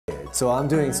So I'm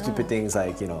doing stupid things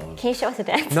like, you know... Can you show us a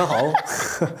dance? No.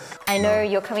 I know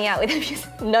you're coming out with a music.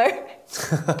 No.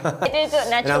 I didn't do it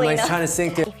naturally and I'm like enough. trying to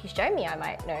sync it. If you show me, I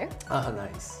might know. Oh,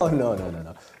 nice. Oh, no.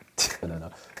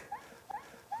 No.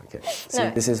 Okay, so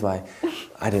this is why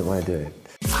I didn't want to do it.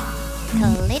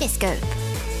 Kaleidoscope.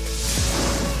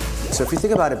 So if you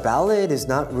think about it, ballad is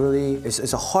not really,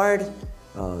 it's a hard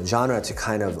genre to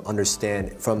kind of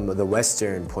understand from the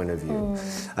Western point of view.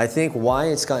 I think why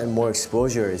it's gotten more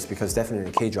exposure is because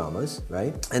definitely K-dramas,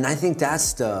 right? And I think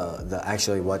that's the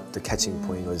actually what the catching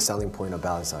point or the selling point of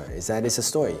ballads are, is that it's a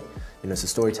story. You know, it's a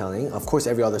storytelling. Of course,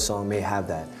 every other song may have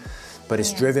that, but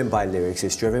it's driven by lyrics,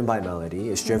 it's driven by melody,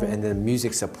 it's driven, and the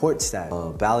music supports that.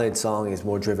 Ballad song is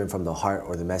more driven from the heart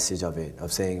or the message of it,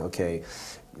 of saying, okay,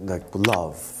 like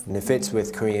love, and it fits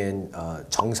with Korean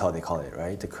정서, they call it,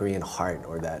 right? The Korean heart,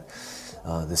 or that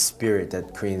the spirit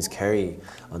that Koreans carry,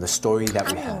 the story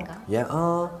that we have. Yeah,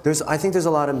 I think there's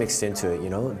a lot of mixed into it, you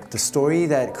know? The story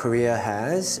that Korea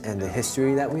has and the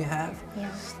history that we have. Yeah.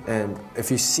 And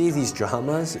if you see these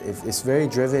dramas, it's very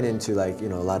driven into like, you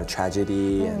know, a lot of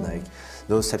tragedy and like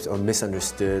those types, or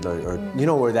misunderstood, or you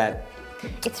know, where that...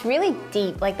 It's really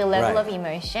deep, like the level of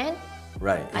emotion.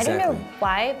 Right, exactly. I don't know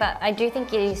why, but I do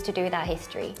think it is to do with our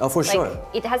history. Oh, for sure.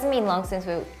 It hasn't been long since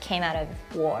we came out of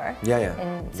war. Yeah.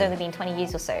 And it's only been 20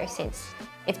 years or so since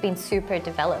it's been super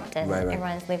developed, and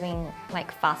everyone's living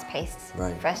like fast-paced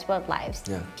first world lives.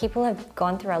 Yeah. People have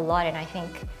gone through a lot, and I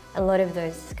think a lot of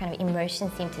those kind of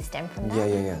emotions seem to stem from that.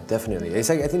 Yeah, definitely. It's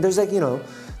like, I think there's like, you know,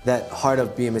 that heart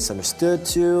of being misunderstood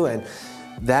too, and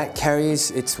that carries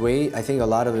its weight. I think a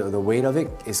lot of the weight of it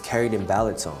is carried in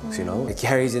ballad songs, you know? It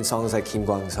carries in songs like Kim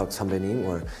Kwang-seok 선배님,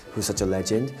 or who's such a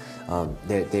legend.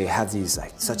 They have these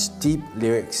like such deep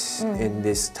lyrics in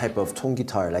this type of tone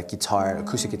guitar, like guitar,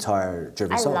 acoustic guitar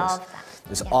driven songs. I love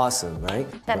that. It's awesome, right?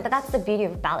 But that's the beauty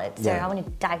of ballads, so I want to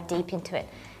dive deep into it.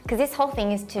 Because this whole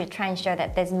thing is to try and show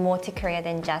that there's more to Korea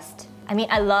than just... I mean,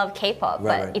 I love K-pop,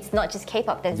 but it's not just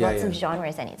K-pop. There's lots of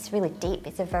genres, and it's really deep.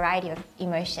 It's a variety of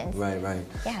emotions. Right.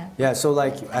 Yeah, so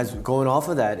like, as going off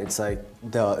of that, it's like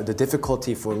the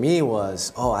difficulty for me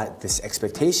was, this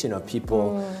expectation of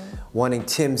people wanting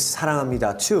Tim's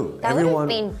사랑합니다 too. That would have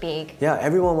been big. Yeah,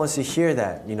 everyone wants to hear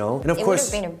that, you know? And of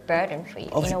course, it would have been a burden for you,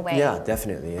 in a way. Yeah,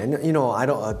 definitely. And you know, I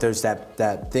don't, there's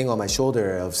that thing on my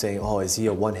shoulder of saying, oh, is he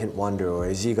a one-hit wonder, or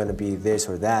is he gonna be this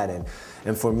or that?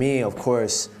 And for me, of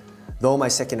course, though my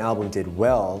second album did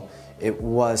well, it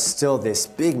was still this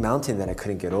big mountain that I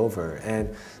couldn't get over.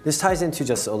 And this ties into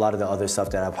just a lot of the other stuff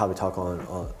that I'll probably talk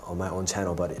on my own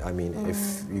channel, but I mean, if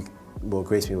you will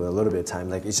grace me with a little bit of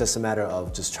time, like, it's just a matter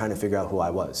of just trying to figure out who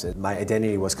I was. And my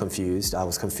identity was confused. I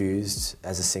was confused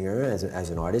as a singer, as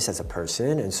an artist, as a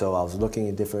person, and so I was looking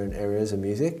in different areas of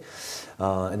music.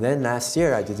 And then last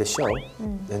year I did this show,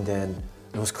 and then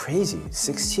it was crazy.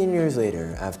 16 years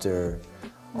later, after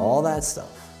all that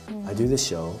stuff, I do this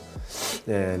show,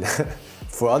 and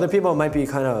for other people it might be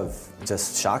kind of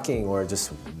just shocking, or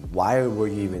just, why were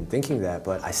you even thinking that?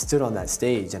 But I stood on that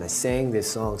stage and I sang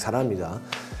this song, 사랑합니다.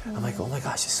 I'm like, oh my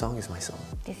gosh, this song is my song.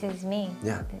 This is me.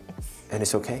 Yeah, and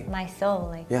it's okay. My soul,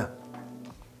 like. Yeah,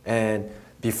 and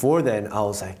before then I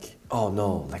was like, oh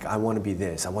no, like I want to be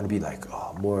this. I want to be like,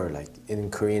 more like, in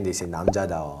Korean they say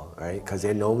남자다워, right? Because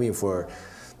they know me for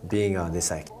being this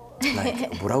like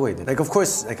뭐라고 해야 돼? Like, of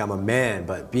course, like, I'm a man,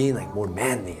 but being like more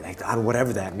manly, like,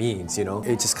 whatever that means, you know?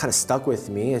 It just kind of stuck with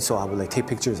me, and so I would like take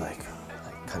pictures like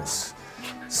kind of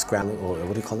scrambling, or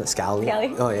what do you call it? Scowling?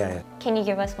 Oh, yeah. Can you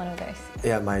give us one of those?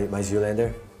 Yeah, my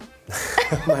Zoolander,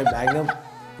 my Magnum.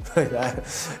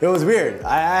 It was weird.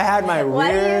 I had my weird...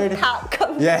 Why do you pop?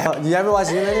 Yeah, you ever watch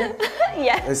Zoolander?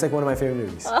 Yeah. It's like one of my favorite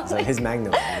movies. It's like his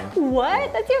Magnum. You know?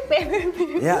 What? That's your favorite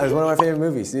movie? Yeah, it was one of my favorite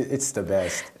movies. It's the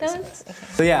best. Okay.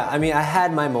 So yeah, I mean, I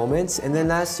had my moments, and then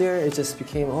last year it just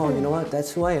became, you know what?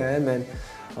 That's who I am, and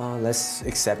let's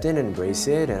accept it and embrace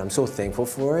it, and I'm so thankful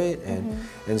for it,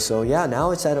 and so yeah,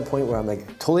 now it's at a point where I'm like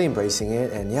totally embracing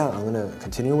it, and yeah, I'm gonna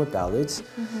continue with ballads,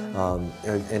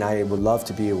 and I would love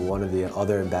to be one of the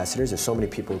other ambassadors. There's so many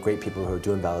people, great people who are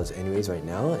doing ballads anyways right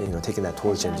now, and, you know, taking that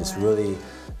torch and just really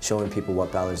showing people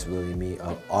what ballads really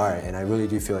are, and I really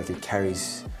do feel like it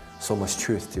carries so much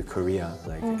truth to Korea,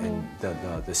 like, and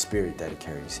the spirit that it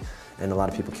carries. And a lot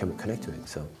of people can connect to it,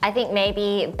 so. I think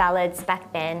maybe ballads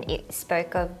back then, it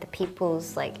spoke of the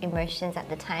people's like emotions at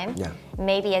the time. Yeah.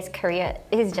 Maybe as Korea,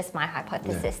 this is just my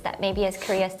hypothesis, that maybe as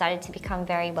Korea started to become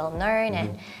very well known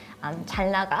and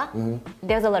잘 나가,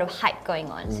 there was a lot of hype going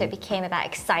on. So it became about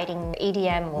exciting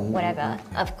EDM or whatever,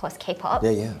 of course K-pop.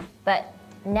 Yeah. But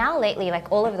now lately,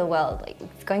 like all over the world, like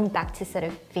it's going back to sort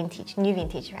of vintage, new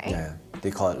vintage, right? Yeah, they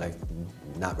call it like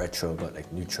not retro, but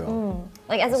like neutral.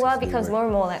 Like as the This world is the becomes word. more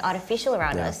and more like artificial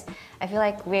around Yeah. us, I feel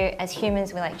like we're, as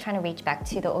humans, we're like trying to reach back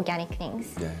to the organic things.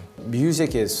 Yeah.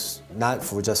 Music is not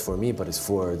for just for me, but it's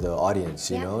for the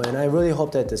audience, you Yeah. know? And I really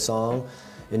hope that the song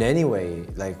in any way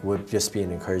like would just be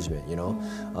an encouragement, you know?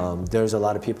 There's a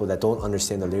lot of people that don't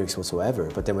understand the lyrics whatsoever,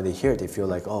 but then when they hear it, they feel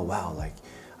like, oh wow, like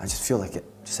I just feel like it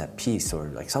just at peace or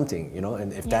like something, you know?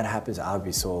 And if that happens, I would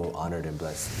be so honored and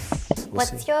blessed. We'll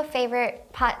What's see. your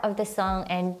favorite part of the song?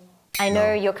 And I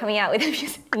know you're coming out with a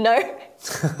music. No.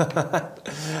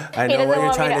 I He know what doesn't you're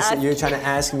want me trying to to say. ask. You're trying to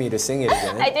ask me to sing it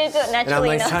again. I did it naturally And I'm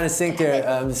like enough. trying to sing there.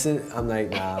 I'm like,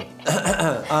 nah.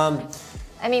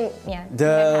 I mean, yeah. you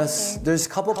don't have to. There's a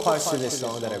couple parts to this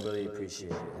song that I really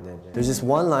appreciate. And then there's this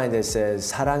one line that says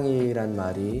사랑이란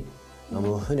말이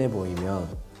너무 흔해 보이면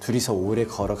둘이서 오래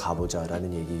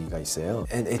걸어가보자라는 얘기가 있어요.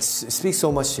 And it speaks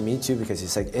so much to me too because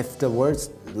it's like if the words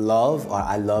love or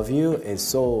I love you is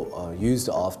so used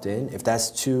often, if that's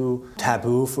too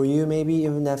taboo for you maybe,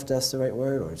 even if that's the right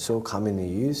word or so commonly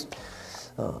used,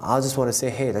 I just want to say,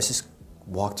 hey, let's just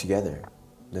walk together.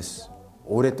 Let's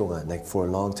오랫동안, like for a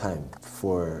long time,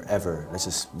 forever, let's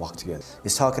just walk together.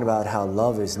 It's talking about how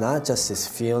love is not just this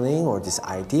feeling or this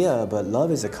idea, but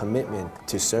love is a commitment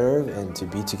to serve and to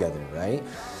be together, right?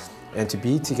 And to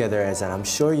be together as I'm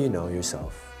sure you know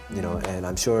yourself, you know, and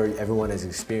I'm sure everyone has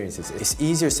experienced this. It's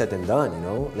easier said than done, you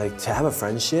know? Like to have a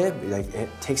friendship, like it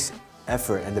takes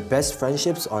effort, and the best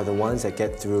friendships are the ones that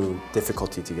get through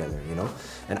difficulty together, you know?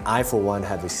 And I, for one,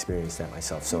 have experienced that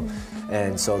myself. So,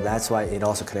 and so that's why it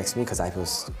also connects me because I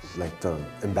was like the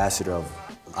ambassador of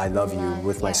I love you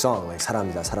with my song, like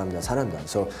사랑합니다, 사랑합니다, 사랑합니다.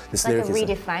 So this Like lyric a is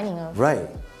redefining of. right,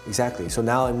 exactly. So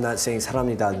now I'm not saying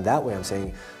사랑합니다 in that way. I'm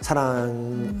saying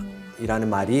사랑이라는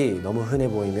말이 너무 흔해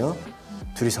보이며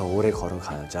둘이서 오래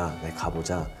걸어가자, like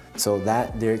가보자. So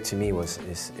that lyric to me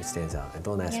it stands out. And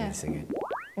don't ask me to sing it.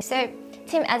 So,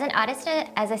 Tim, as an artist and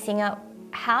as a singer,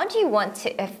 how do you want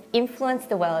to influence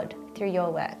the world through your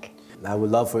work? I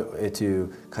would love for it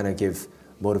to kind of give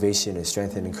motivation and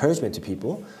strength and encouragement to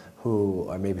people who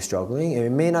are maybe struggling. And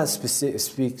it may not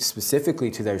speak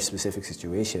specifically to their specific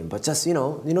situation, but just, you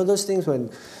know those things when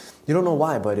you don't know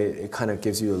why, but it kind of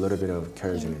gives you a little bit of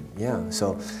encouragement. Yeah,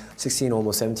 so 16,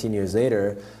 almost 17 years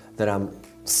later, that I'm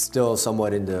still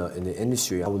somewhat in the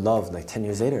industry, I would love like 10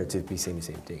 years later to be saying the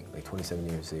same thing, like 27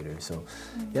 years later. So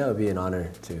yeah, it would be an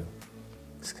honor to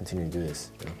just continue to do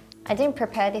this. You know? I didn't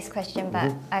prepare this question,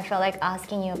 but I felt like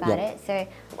asking you about it. So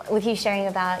with you sharing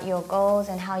about your goals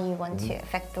and how you want to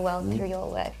affect the world through your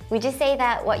work, would you say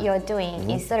that what you're doing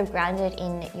is sort of grounded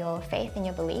in your faith and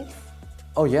your beliefs?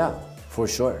 Oh yeah, for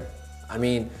sure. I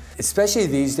mean, especially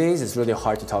these days, it's really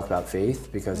hard to talk about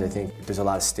faith because I think there's a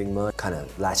lot of stigma kind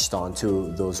of latched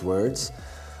onto those words.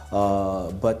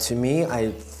 But to me,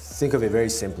 I think of it very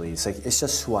simply. It's like, it's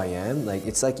just who I am. Like,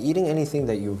 it's like eating anything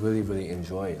that you really, really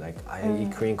enjoy. Like, I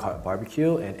eat Korean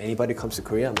barbecue, and anybody comes to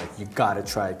Korea, I'm like, you gotta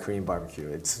try Korean barbecue.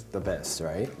 It's the best,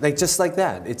 right? Like, just like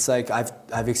that. It's like,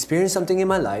 I've experienced something in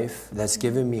my life that's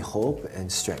given me hope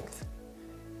and strength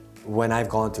when I've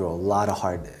gone through a lot of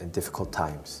hard and difficult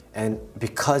times. And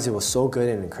because it was so good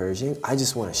and encouraging, I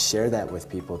just want to share that with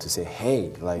people to say,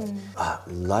 hey, like,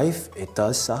 life, it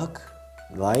does suck.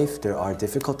 Life, there are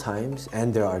difficult times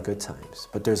and there are good times,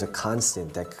 but there's a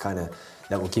constant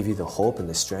that will give you the hope and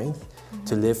the strength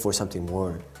to live for something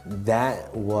more.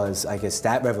 That was, I guess,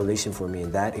 that revelation for me,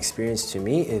 and that experience to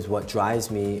me is what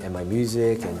drives me and my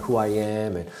music and who I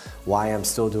am and why I'm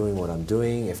still doing what I'm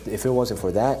doing. If it wasn't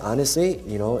for that, honestly,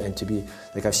 you know, and to be,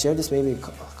 like, I've shared this maybe a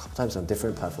couple times on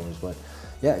different platforms, but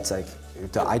yeah, it's like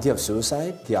the idea of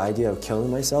suicide, the idea of killing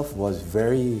myself was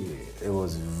very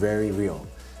real.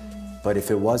 But if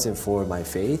it wasn't for my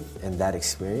faith and that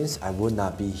experience, I would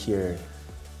not be here.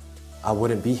 I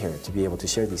wouldn't be here to be able to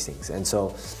share these things. And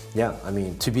so, yeah, I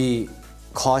mean, to be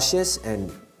cautious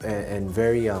and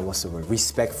very, what's the word,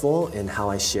 respectful in how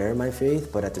I share my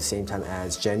faith, but at the same time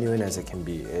as genuine as it can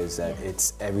be, is that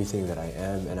it's everything that I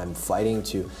am, and I'm fighting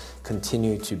to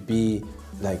continue to be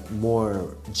like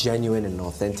more genuine and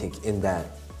authentic in that,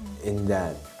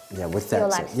 yeah, with that. Your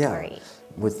life story.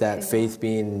 With that faith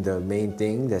being the main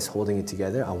thing that's holding it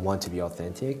together, I want to be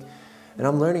authentic. And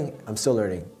I'm learning, I'm still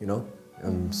learning, you know?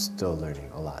 I'm still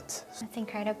learning a lot. That's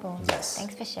incredible. Yes.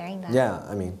 Thanks for sharing that. Yeah,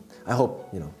 I mean, I hope,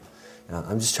 you know,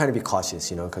 I'm just trying to be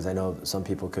cautious, you know, because I know some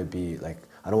people could be like,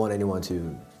 I don't want anyone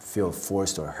to feel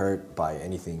forced or hurt by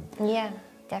anything. Yeah,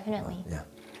 definitely. Yeah.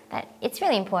 That it's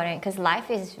really important because life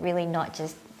is really not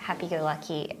just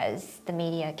happy-go-lucky as the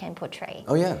media can portray.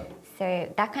 Oh yeah.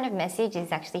 So that kind of message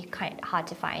is actually kind of hard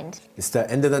to find. It's the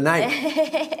end of the night.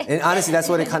 And honestly, that's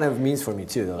what it kind of means for me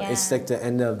too, though. Yeah. It's like the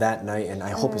end of that night, and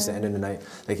I hope it's the end of the night.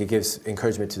 Like it gives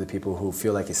encouragement to the people who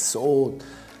feel like it's so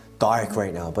dark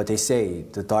right now. But they say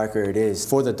the darker it is,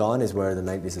 for the dawn is where the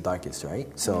night is the darkest, right?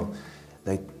 So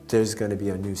like there's gonna be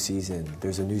a new season.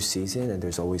 There's a new season and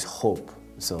there's always hope.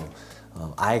 So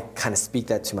I kind of speak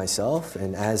that to myself,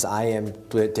 and as I am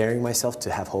daring myself to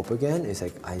have hope again, it's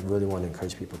like I really want to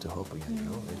encourage people to hope again, you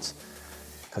know? It's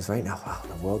because right now, wow,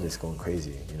 the world is going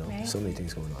crazy, you know? There's so many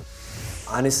things going on.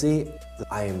 Honestly,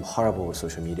 I am horrible with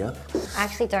social media. I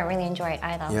actually don't really enjoy it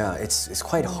either. Yeah, it's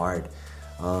quite hard.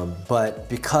 But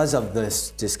because of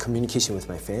this communication with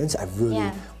my fans, I really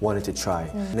wanted to try.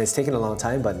 And it's taken a long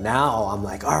time, but now I'm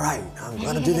like, all right, I'm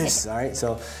gonna do this, all right?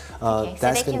 So, okay, so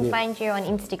that's they can find you on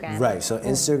Instagram. Right, so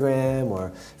Instagram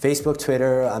or Facebook,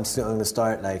 Twitter, I'm gonna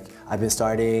start, like, I've been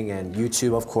starting, and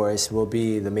YouTube, of course, will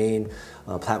be the main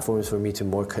platforms for me to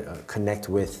more connect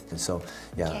with. And so,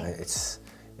 yeah, it's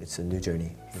a new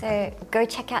journey. So go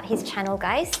check out his channel,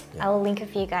 guys. I will link it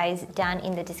for you guys down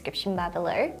in the description bar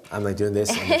below. I'm like doing this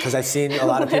because I've seen a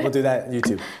lot of people do that on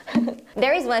YouTube.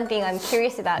 There is one thing I'm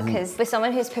curious about, because for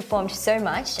someone who's performed so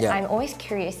much, I'm always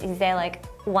curious, is there like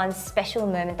one special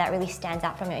moment that really stands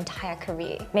out from your entire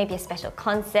career? Maybe a special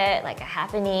concert, like a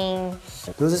happening.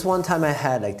 There was this one time I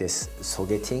had like this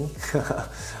sogeting.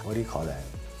 What do you call that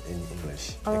in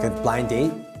English? Like a blind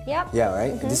date? Yep. Yeah,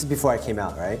 right? And this is before I came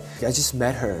out, right? I just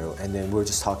met her, and then we were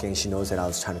just talking. She knows that I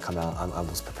was trying to come out. I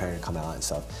was preparing to come out and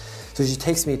stuff. So she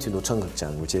takes me to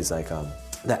Nocheonggukjeong, which is like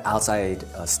the outside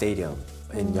stadium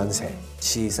in Yeonse.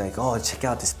 She's like, oh, check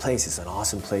out this place. It's an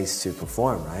awesome place to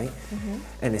perform, right?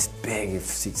 And it's big. It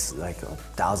seats like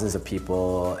thousands of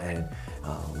people, and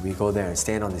we go there and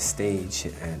stand on the stage.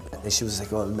 And she was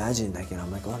like, oh, imagine, like, and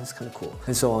I'm like, oh, that's kind of cool.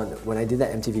 And so when I did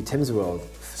that MTV Tim's World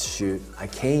shoot, I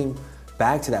came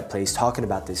back to that place talking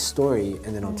about this story,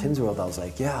 and then on Tim's World I was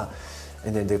like, yeah.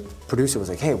 And then the producer was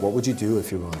like, hey, what would you do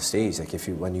if you were on stage? Like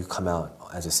when you come out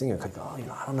as a singer, like, oh, you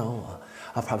know, I don't know.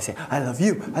 I'll probably say, I love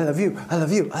you, I love you, I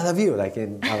love you, I love you. Like,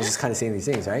 and I was just kind of saying these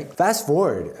things, right? Fast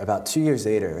forward about 2 years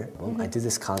later, I did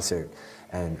this concert,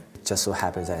 and it just so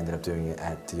happens I ended up doing it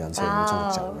at the Yeonse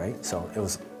Nocheonggukjeong, right? So it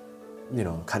was, you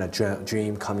know, kind of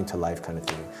dream coming to life kind of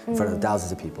thing in front of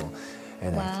thousands of people.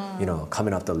 And like, you know,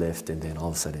 coming up the lift, and then all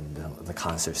of a sudden the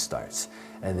concert starts.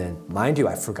 And then, mind you,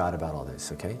 I forgot about all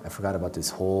this, okay? I forgot about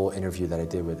this whole interview that I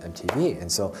did with MTV.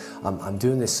 And so I'm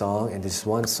doing this song, and this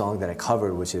one song that I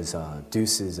covered, which is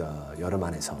Deuce's 여름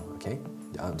안에서, okay?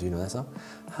 Do you know that song?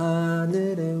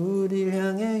 하늘에 우릴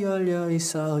향해 열려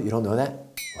있어. You don't know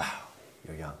that? Wow,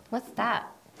 you're young. What's that?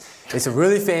 It's a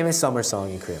really famous summer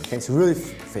song in Korea, okay? It's really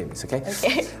famous, okay?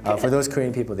 For those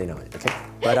Korean people, they know it, okay?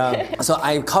 But, so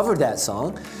I covered that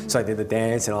song, so I did the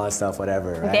dance and all that stuff,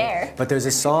 whatever, right? There. But there's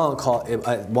this song called,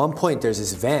 at one point there's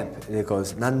this vamp, and it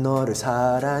goes, 난 너를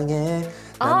사랑해,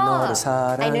 난 너를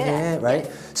사랑해, right?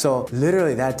 So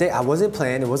literally that day, I wasn't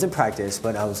playing, it wasn't practice,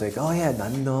 but I was like, oh yeah,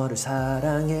 난 너를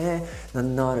사랑해,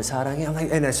 난 너를 사랑해. I'm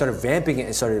like, and I started vamping it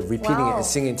and started repeating it and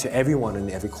singing to everyone in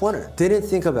every corner. Didn't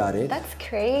think about it. That's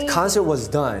crazy. The concert was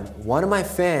done. One of my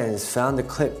fans found the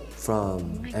clip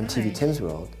from MTV Tim's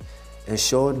World and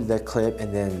showed that clip,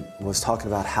 and then was talking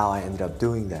about how I ended up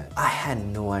doing that. I had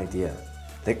no idea.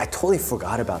 Like, I totally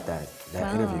forgot about that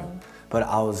interview. But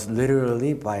I was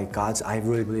literally, I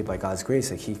really believe by God's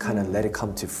grace, like He kind of let it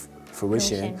come to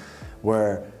fruition,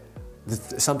 where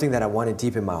something that I wanted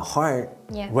deep in my heart,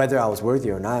 whether I was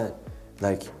worthy or not,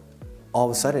 like all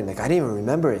of a sudden, like I didn't even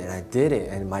remember it, and I did it,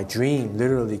 and my dream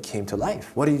literally came to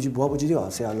life. What would you do?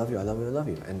 I'll say, I love you, I love you, I love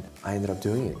you. And I ended up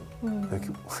doing it. Like,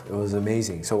 it was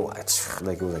amazing. So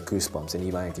like it was like goosebumps, and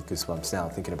even I get goosebumps now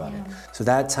thinking about it. So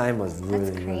that time was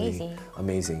really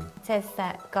amazing. It says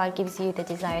that God gives you the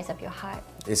desires of your heart.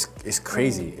 It's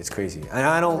crazy, it's crazy. And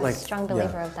I don't like... strong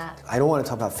believer of that. I don't want to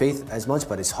talk about faith as much,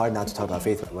 but it's hard not to talk about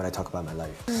faith when I talk about my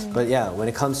life. But yeah, when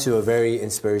it comes to a very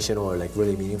inspirational or like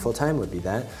really meaningful time would be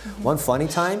that. One funny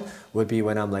time would be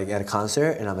when I'm like at a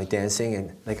concert and I'm like dancing,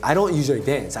 and like I don't usually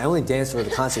dance. I only dance for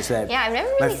the concert so that I've never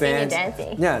really seen you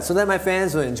dancing. Yeah, so that my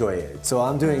fans will enjoy it. So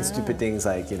I'm doing stupid things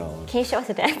like, you know... Can you show us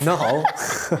a dance? No.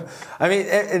 I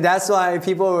mean, that's why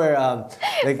people were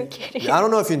like, I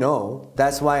don't know if you know,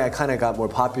 that's why I kind of got more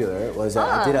popular, was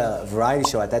I did a variety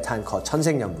show at that time called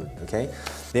천생연분, okay?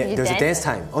 There's a dance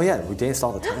time. Oh yeah, we danced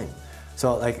all the time.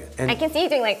 So like, and I can see you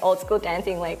doing like old school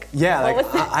dancing, like yeah, like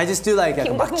I just do like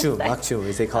Kimbap makchum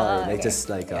as they call it, like okay. just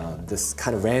like this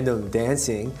kind of random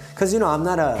dancing. Cause you know I'm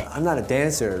not a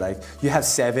dancer. Like you have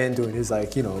Seven doing his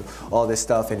like all this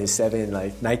stuff and his Seven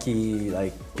like Nike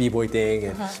like b-boy thing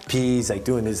and P's like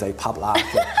doing his like pop lock.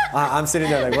 I'm sitting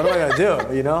there like what am I gonna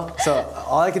do? You know? So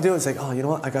all I could do is like oh you know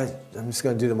what I'm just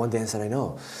gonna do the one dance that I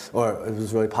know, or it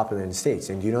was really popular in the States.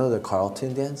 And do you know the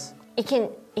Carlton dance?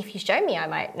 If you show me, I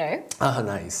might know. Oh,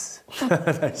 nice.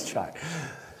 Nice try.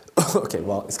 Okay,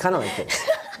 well, it's kind of like this.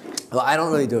 Well, I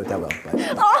don't really do it that well, but...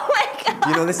 Oh my god! Do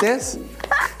you know this dance?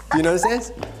 Do you know this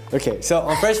dance? Okay, so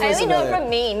on Fresh Prince I only know it from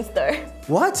memes, though.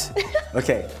 What?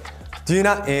 Okay. Do you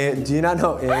not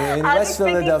know in West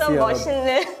Philadelphia? I was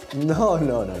expecting some motion.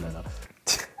 No.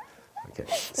 Okay,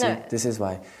 see, this is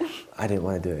why I didn't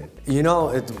want to do it. You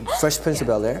know Fresh Prince of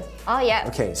Bel-Air? Oh, yeah.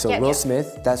 Okay, so Will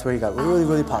Smith, that's where he got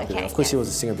really popular. Okay, of course, he was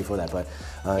a singer before that, but...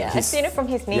 I've seen it from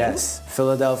his memes. Yes,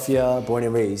 Philadelphia, born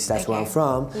and raised, that's where I'm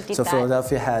from. So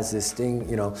Philadelphia has this thing,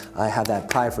 I have that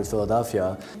pride for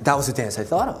Philadelphia. That was the dance I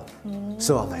thought of.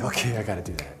 So I'm like, okay, I gotta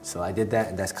do that. So I did that,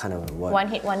 and that's kind of what... One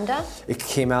hit wonder? It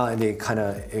came out, and it kind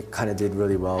of did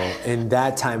really well. And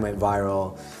that time went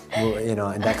viral.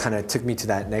 And that kind of took me to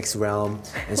that next realm.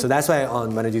 And so that's why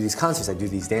when I do these concerts, I do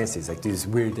these dances, like do this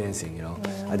weird dancing,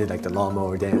 I did like the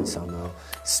lawnmower dance,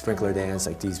 sprinkler dance,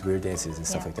 like these weird dances and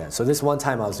stuff like that. So this one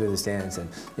time I was doing this dance and,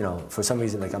 for some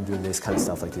reason, like I'm doing this kind of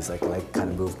stuff, like this, like kind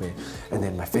of movement. And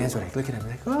then my fans were like looking at me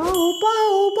like, oh,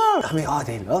 Oppa, Oppa. I mean, oh,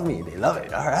 they love me, they love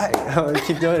it, all right. I'm gonna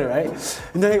keep doing it, right?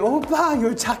 And they're like, Oppa,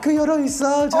 your 자크 열어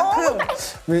있어,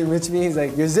 자크. Which means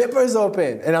like, your zipper's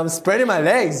open. And I'm spreading my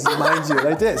legs, mind you,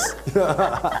 like this. And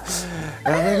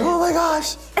I'm like, oh my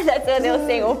gosh. That's what they were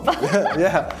saying, Oppa.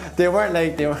 Yeah, they weren't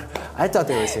like, I thought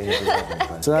they were saying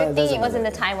it. So good thing it wasn't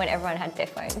the time when everyone had their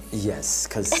phones. Yes,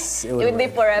 because it would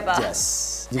live forever.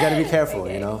 Yes, you gotta be careful,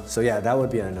 So yeah, that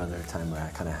would be another time where I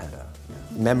kind of had a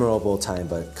memorable time,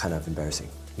 but kind of embarrassing.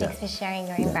 Thanks for sharing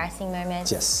your embarrassing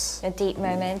moments. Yes. Your deep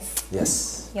moments.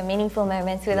 Yes. Your meaningful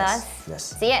moments with us.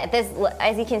 Yes. So yeah,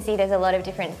 as you can see, there's a lot of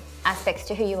different aspects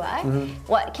to who you are.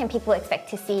 What can people expect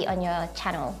to see on your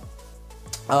channel?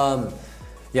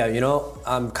 Yeah,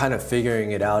 I'm kind of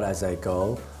figuring it out as I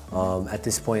go. At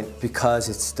this point, because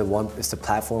it's the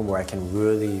platform where I can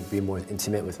really be more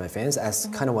intimate with my fans. That's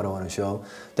kind of what I want to show.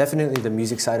 Definitely the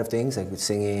music side of things, like with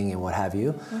singing and what have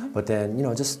you. But then,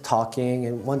 just talking.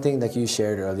 And one thing that you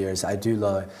shared earlier is I do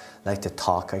like to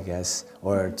talk, I guess,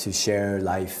 or to share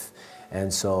life.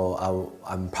 And so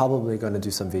I'm probably going to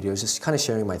do some videos, just kind of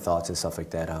sharing my thoughts and stuff like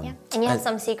that. Yeah. And you have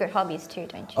some secret hobbies too,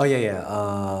 don't you? Oh yeah.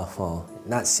 Well,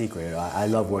 not secret. I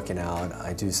love working out.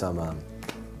 I do some.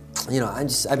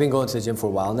 I've been going to the gym for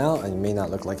a while now, and it may not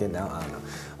look like it now. I don't know.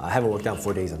 I haven't worked out in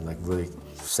 4 days. I'm like really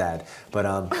sad. But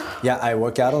yeah, I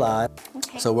work out a lot.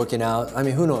 Okay. So working out, I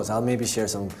mean, who knows? I'll maybe share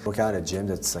some workout at a gym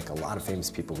that's like a lot of famous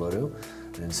people go to.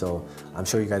 And so I'm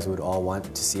sure you guys would all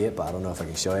want to see it, but I don't know if I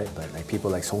can show it. But like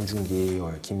people like Song Joong-ki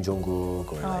or Kim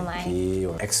Jong-kook or like B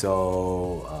or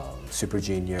EXO, Super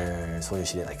Junior,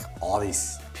 소녀시대, like all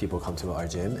these people come to our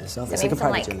gym and stuff. So it's like a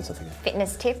private gym and stuff like that.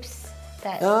 Fitness tips?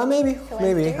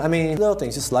 Maybe. I mean, little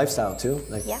things, just lifestyle too.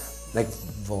 Like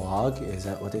vlog, is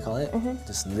that what they call it?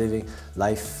 Just living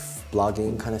life,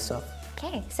 blogging kind of stuff.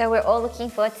 Okay, so we're all looking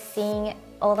forward to seeing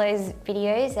all those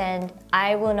videos, and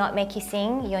I will not make you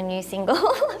sing your new single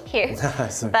here.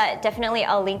 But definitely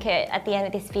I'll link it at the end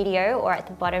of this video or at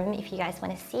the bottom if you guys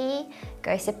want to see.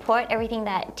 Go support everything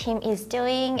that Tim is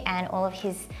doing and all of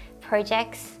his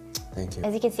projects. Thank you.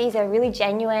 As you can see, he's a really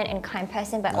genuine and kind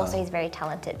person, but also he's very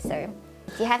talented. So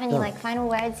do you have any final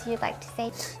words you'd like to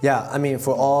say? Yeah, I mean,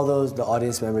 for all the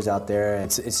audience members out there,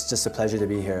 it's just a pleasure to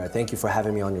be here. Thank you for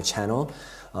having me on your channel.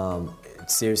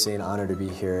 It's seriously an honor to be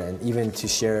here, and even to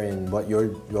share in what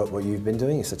you've been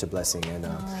doing is such a blessing. And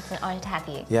it's an honor to have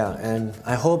you. Yeah, and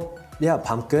I hope,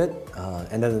 밤끝,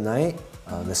 end of the night.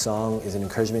 The song is an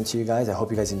encouragement to you guys. I hope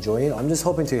you guys enjoy it. I'm just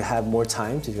hoping to have more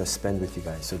time to just spend with you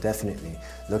guys. So definitely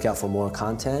look out for more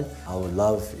content. I would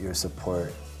love your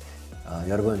support.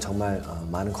 여러분 정말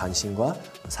많은 관심과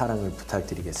사랑을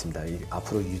부탁드리겠습니다.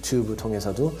 앞으로 유튜브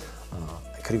통해서도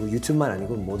그리고 유튜브만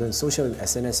아니고 모든 소셜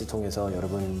SNS 통해서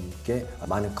여러분께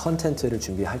많은 컨텐츠를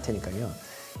준비할 테니까요.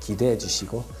 기대해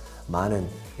주시고 많은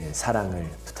사랑을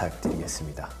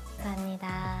부탁드리겠습니다.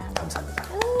 감사합니다. 감사합니다.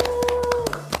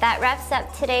 That wraps up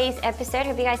today's episode.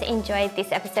 Hope you guys enjoyed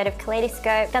this episode of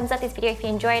Kaleidoscope. Thumbs up this video if you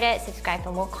enjoyed it. Subscribe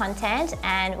for more content,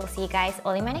 and we'll see you guys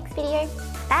all in my next video.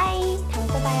 Bye. 다음에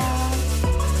또 봐요.